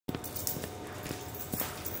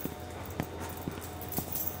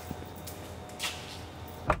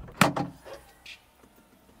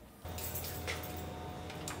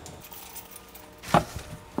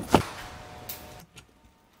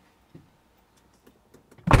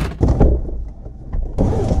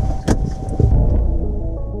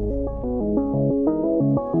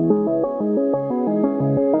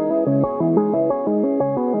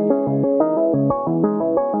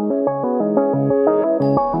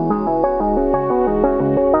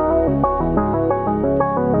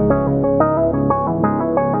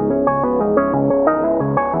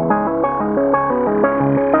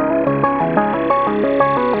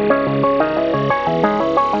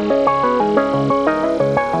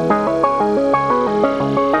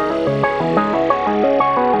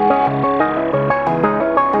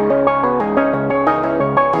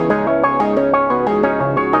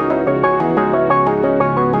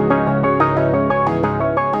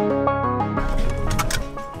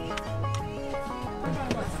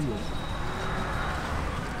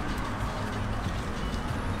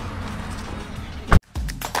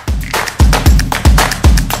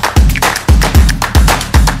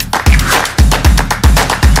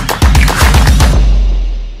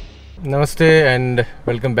Namaste and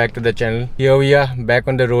welcome back to the channel. Here we are back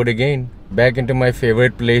on the road again, back into my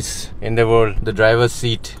favorite place in the world, the driver's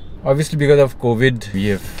seat. Obviously because of COVID we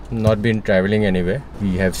have not been traveling anywhere.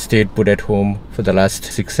 We have stayed put at home for the last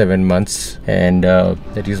 6-7 months, and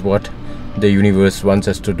that is what the universe wants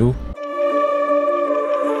us to do.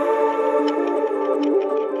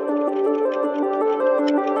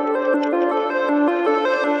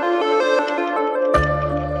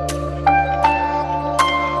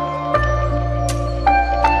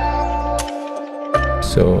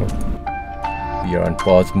 So we are on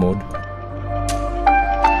pause mode.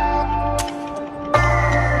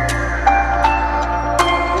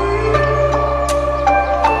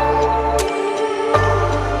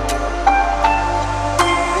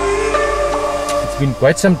 It's been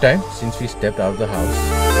quite some time since we stepped out of the house.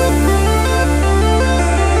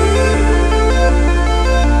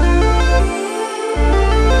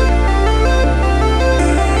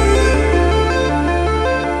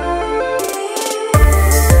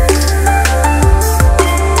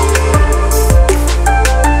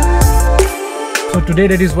 So today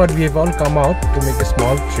that is what we have all come out to make a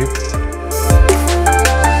small trip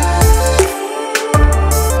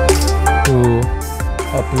to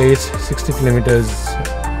a place 60 kilometers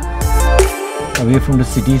away from the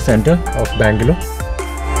city center of Bangalore.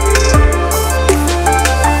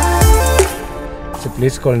 It's a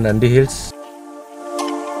place called Nandi Hills.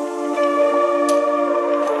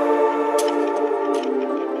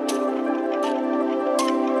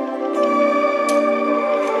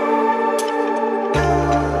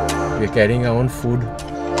 We are carrying our own food.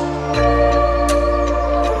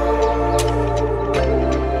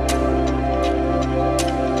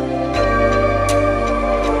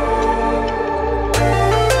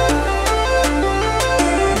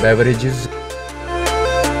 Beverages.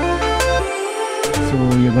 So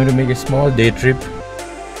we are going to make a small day trip.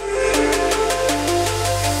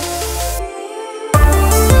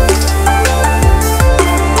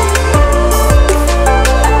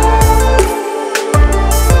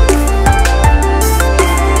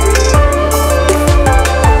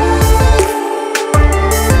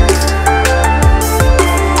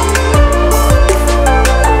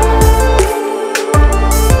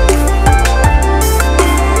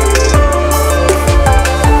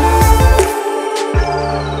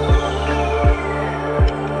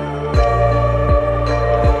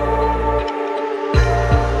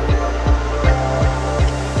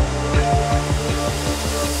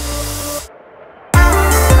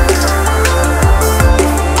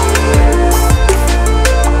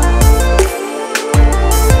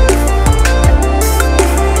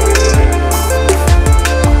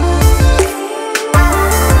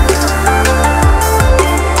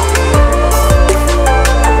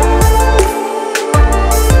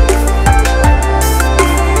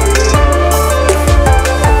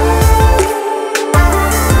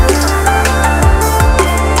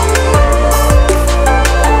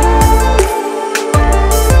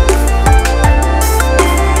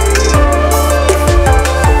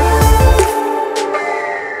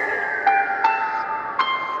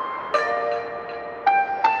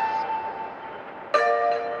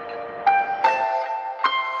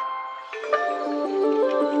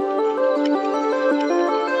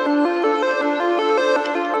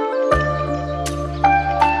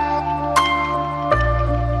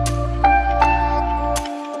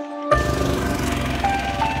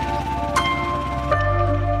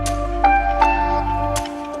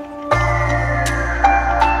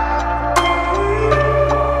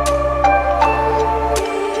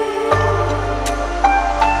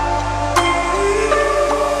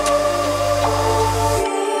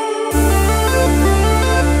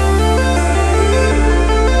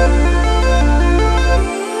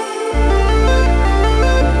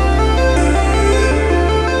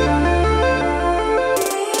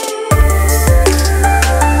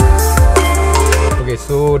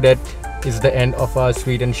 So that is the end of our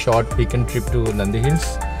sweet and short weekend trip to Nandi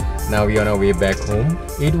Hills. Now we are on our way back home.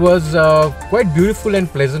 It was quite beautiful and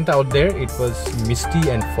pleasant out there. It was misty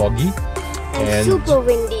and foggy. And super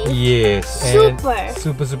windy. Yes.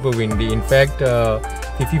 Super windy. In fact,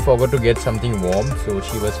 Fifi forgot to get something warm, so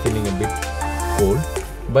she was feeling a bit cold.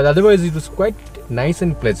 But otherwise it was quite nice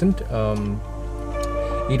and pleasant.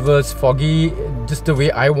 It was foggy just the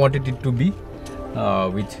way I wanted it to be,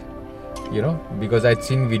 because I'd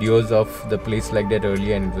seen videos of the place like that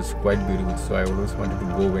earlier and it was quite beautiful. So I always wanted to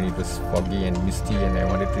go when it was foggy and misty, and I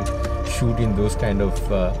wanted to shoot in those kind of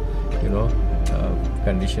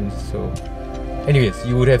conditions. So anyways,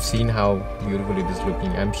 you would have seen how beautiful it is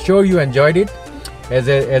looking. I'm sure you enjoyed it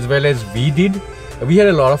as well as we did. we had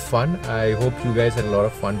a lot of fun. I hope you guys had a lot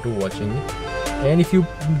of fun too watching it. And if you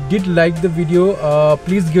did like the video,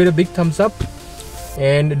 please give it a big thumbs up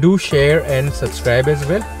and do share and subscribe as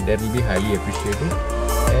well. That will be highly appreciated.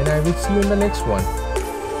 And I will see you in the next one.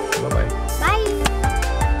 Bye bye.